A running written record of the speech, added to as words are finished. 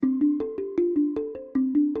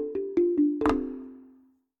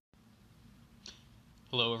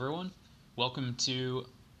Hello, everyone. Welcome to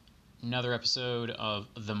another episode of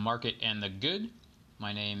The Market and the Good.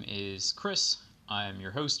 My name is Chris. I am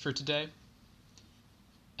your host for today.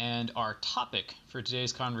 And our topic for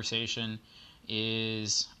today's conversation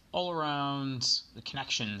is all around the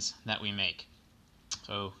connections that we make.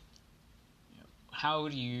 So, how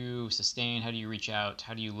do you sustain, how do you reach out,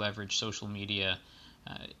 how do you leverage social media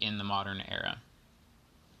in the modern era?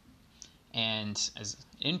 And as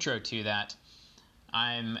an intro to that,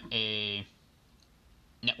 I'm a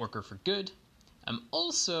networker for good. I'm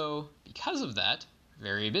also, because of that,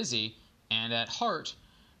 very busy, and at heart,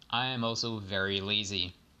 I am also very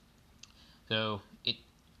lazy. So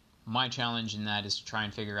my challenge in that is to try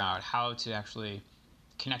and figure out how to actually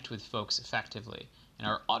connect with folks effectively. And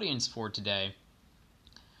our audience for today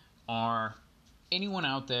are anyone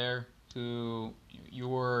out there who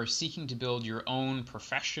you're seeking to build your own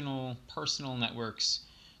professional, personal networks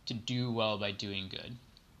to do well by doing good.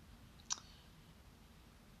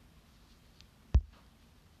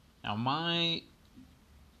 Now, my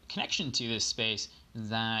connection to this space is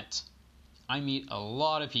that I meet a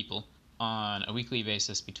lot of people on a weekly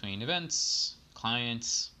basis between events,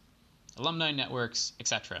 clients, alumni networks,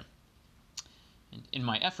 etc. And in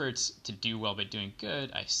my efforts to do well by doing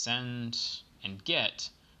good, I send and get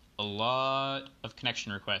a lot of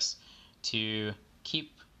connection requests to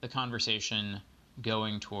keep the conversation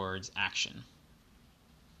going towards action.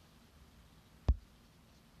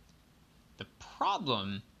 The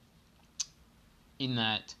problem in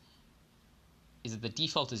that is that the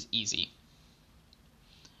default is easy.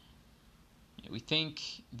 We think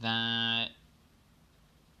that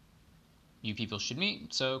you people should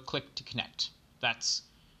meet, so click to connect. That's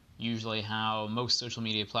usually how most social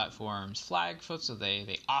media platforms flag folks. So they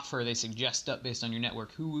suggest up based on your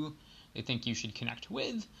network who they think you should connect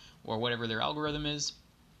with, or whatever their algorithm is.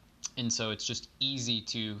 And so it's just easy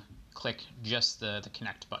to click just the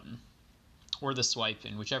connect button, or the swipe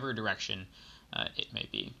in whichever direction it may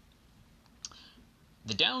be.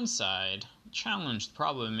 The downside, challenge, the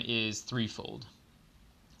problem is threefold.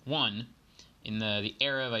 One, in the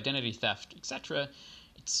era of identity theft, etc.,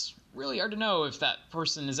 it's really hard to know if that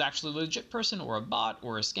person is actually a legit person, or a bot,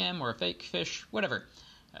 or a scam, or a fake fish, whatever.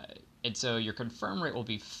 And so your confirm rate will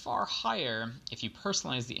be far higher if you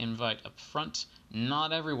personalize the invite up front.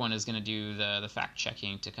 Not everyone is going to do the fact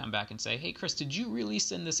checking to come back and say, hey, Chris, did you really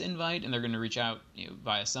send this invite? And they're going to reach out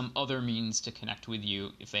via some other means to connect with you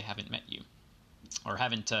if they haven't met you, or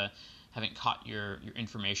haven't caught your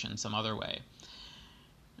information some other way.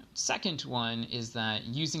 Second one is that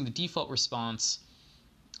using the default response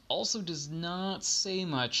also does not say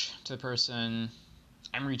much to the person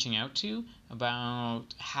I'm reaching out to about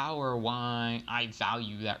how or why I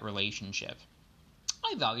value that relationship.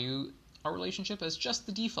 I value our relationship as just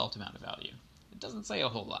the default amount of value. It doesn't say a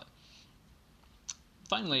whole lot.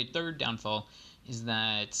 Finally, third downfall is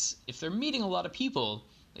that if they're meeting a lot of people,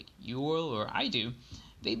 like you will or I do,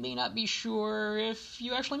 they may not be sure if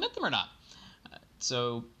you actually met them or not.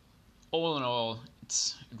 So all in all,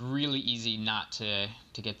 it's really easy not to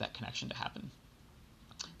get that connection to happen.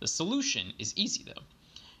 The solution is easy, though.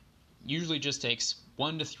 Usually just takes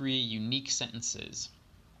 1 to 3 unique sentences.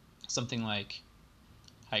 Something like,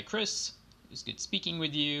 hi Chris, it was good speaking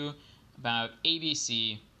with you about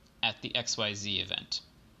ABC at the XYZ event.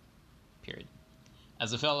 Period.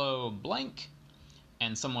 As a fellow blank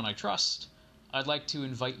and someone I trust, I'd like to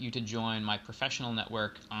invite you to join my professional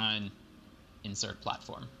network on insert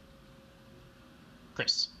platform.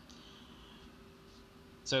 Chris.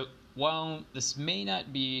 So while this may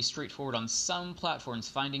not be straightforward on some platforms,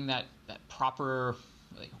 finding that proper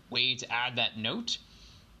way to add that note,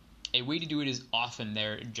 a way to do it is often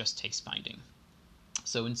there. It just takes finding.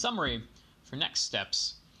 So in summary, for next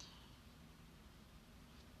steps,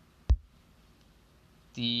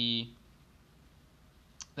 the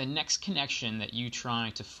next connection that you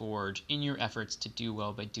try to forge in your efforts to do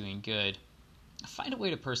well by doing good, find a way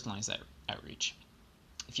to personalize that outreach.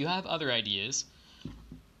 If you have other ideas,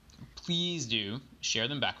 please do share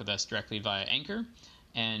them back with us directly via Anchor,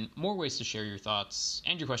 and more ways to share your thoughts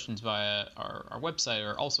and your questions via our website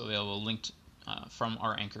are also available, linked from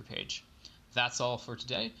our Anchor page. That's all for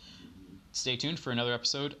today. Stay tuned for another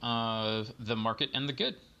episode of The Market and the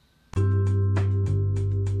Good.